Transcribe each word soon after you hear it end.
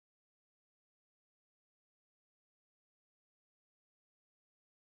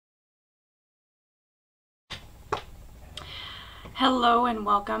Hello and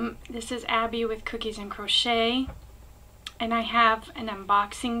welcome. This is Abby with Cookies and Crochet, and I have an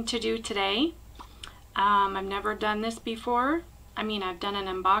unboxing to do today. I've never done this before. I mean, I've done an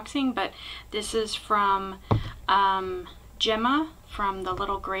unboxing, but this is from Gemma from the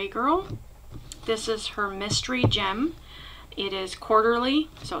Little Gray Girl. This is her mystery gem. It is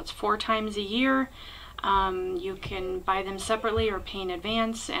quarterly, so it's 4 times a year. You can buy them separately or pay in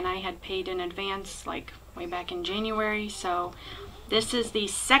advance, and I had paid in advance like way back in January, so this is the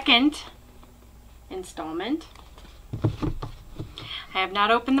second installment. I have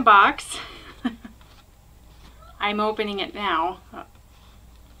not opened the box. I'm opening it now.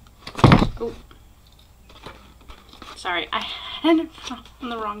 Oh, sorry, I had it on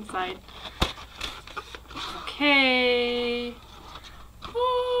the wrong side. Okay.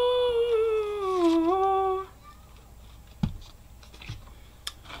 Oh.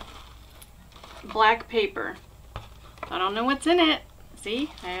 Black paper. I don't know what's in it.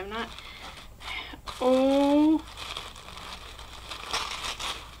 See, I have not. Oh.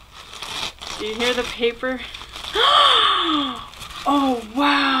 Do you hear the paper? Oh,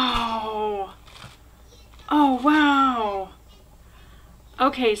 wow. Oh, wow.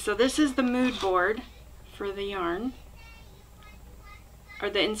 Okay, so this is the mood board for the yarn, or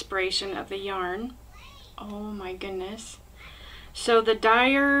the inspiration of the yarn. Oh my goodness. So the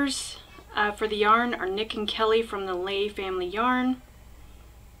dyers for the yarn are Nick and Kelly from the Lay Family Yarn,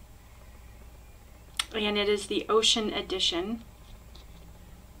 and it is the Ocean Edition.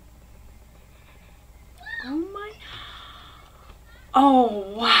 Oh my, oh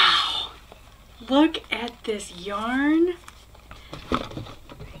wow, look at this yarn.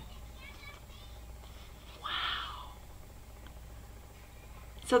 Wow.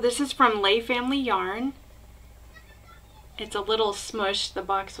 So this is from Lay Family Yarn. It's a little smushed. The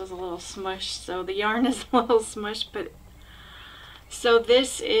box was a little smushed, so the yarn is a little smushed, but so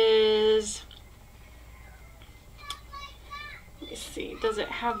this is, let me see, does it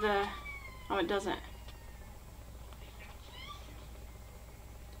have the, oh, it doesn't.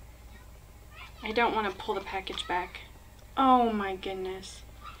 I don't want to pull the package back. Oh my goodness.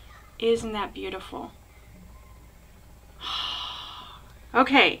 Isn't that beautiful?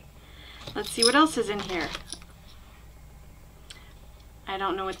 Okay, let's see what else is in here. I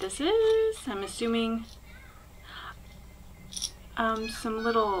don't know what this is. I'm assuming some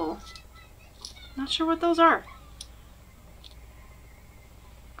little, not sure what those are.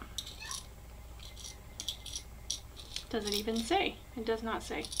 Does it even say? It does not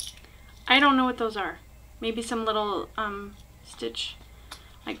say. I don't know what those are. Maybe some little stitch,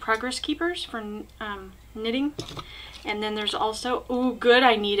 like progress keepers for knitting. And then there's also, oh good,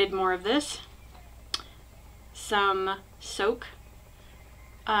 I needed more of this. Some soak.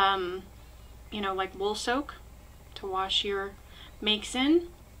 You know, like wool soak to wash your makes in.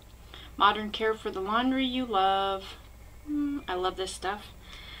 Modern care for the laundry you love. I love this stuff.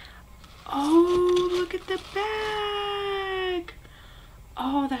 Oh, look at the bag.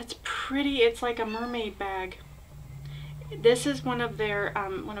 Oh, that's pretty. It's like a mermaid bag. This is one of their,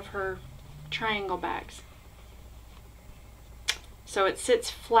 one of her triangle bags. So it sits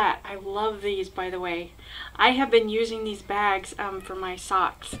flat. I love these, by the way. I have been using these bags for my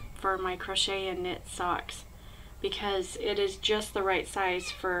socks, for my crochet and knit socks, because it is just the right size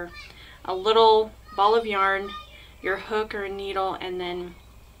for a little ball of yarn, your hook or a needle, and then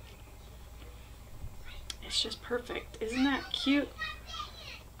it's just perfect. Isn't that cute?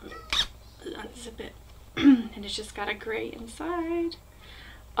 Unzip it. And it's just got a gray inside.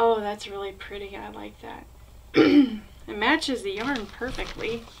 Oh, that's really pretty. I like that. It matches the yarn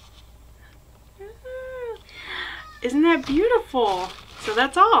perfectly. Isn't that beautiful? So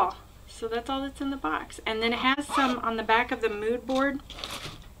that's all. So that's all that's in the box. And then it has some on the back of the mood board.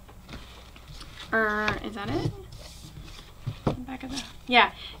 Or is that it? On the back of the,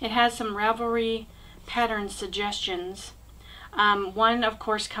 yeah, it has some Ravelry pattern suggestions. One, of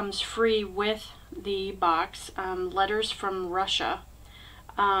course, comes free with the box. Letters from Russia.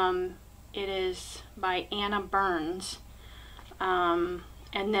 It is by Anna Burns. And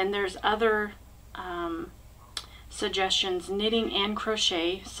then there's other suggestions, knitting and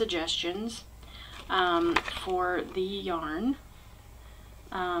crochet suggestions for the yarn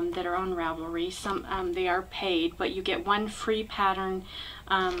that are on Ravelry. Some they are paid, but you get one free pattern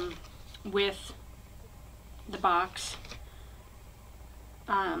with the box,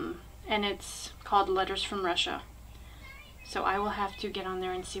 and it's called Letters from Russia. So I will have to get on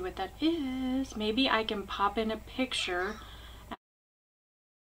there and see what that is. Maybe I can pop in a picture.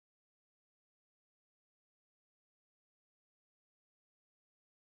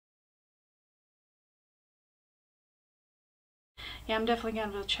 Yeah, I'm definitely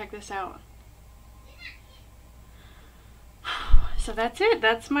gonna go check this out. So that's it.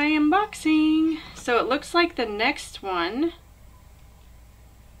 That's my unboxing. So it looks like the next one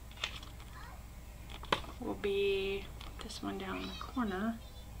will be this one down in the corner.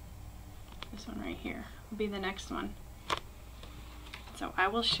 This one right here will be the next one. So I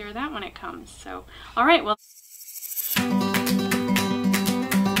will share that when it comes. So, all right, well.